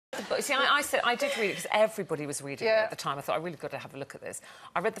But see, I did read it because everybody was reading it at the time. I thought, I really got to have a look at this.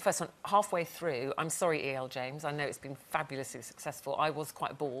 I read the first one halfway through. I'm sorry, E.L. James. I know it's been fabulously successful. I was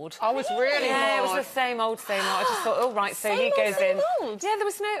quite bored. I was really bored. Yeah, it was the same old, same old. I just thought, oh, right, so he goes in. Yeah, there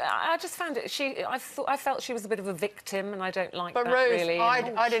was no... I just found it... I felt she was a bit of a victim, and I don't like that, Ruth, really. I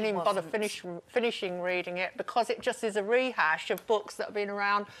didn't even bother finishing reading it because it just is a rehash of books that have been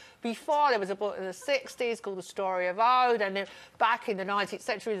around before. There was a book in the 60s called The Story of Ode, and then back in the 19th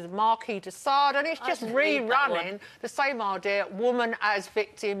century, there's Marquis de Sade, and it's just rerunning the same idea, woman as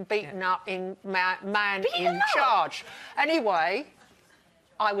victim, beaten up, in man in charge. Anyway,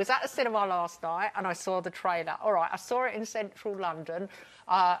 I was at the cinema last night and I saw the trailer. All right, I saw it in central London,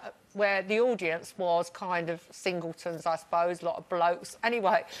 where the audience was kind of singletons, I suppose, a lot of blokes.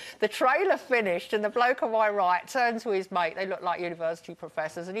 Anyway, the trailer finished and the bloke on my right turned to his mate, they looked like university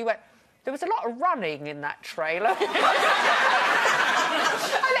professors, and he went, there was a lot of running in that trailer.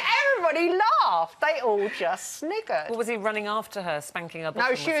 And everybody laughed. They all just sniggered. Well, was he running after her, spanking her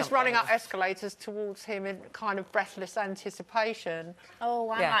bottom? No, she was running up escalators towards him in kind of breathless anticipation. Oh,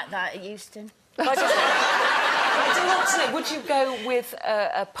 I like that at Euston. I do want to know, would you go with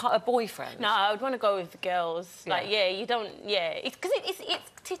a boyfriend? No, I would want to go with the girls. Like, you don't... Yeah, because it's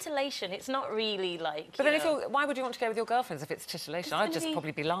titillation. It's not really, like, But then if you're... Why would you want to go with your girlfriends if it's titillation? I'd just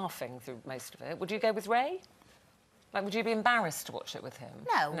probably be laughing through most of it. Would you go with Ray? Like, would you be embarrassed to watch it with him?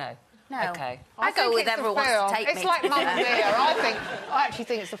 No. No? No. OK. I go with everyone wants to take me. It's like Mamma Mia. I actually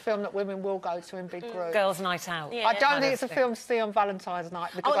think it's a film that women will go to in big groups. Girls' night out. I don't think it's a film to see on Valentine's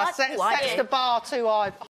night because that sets the bar too high.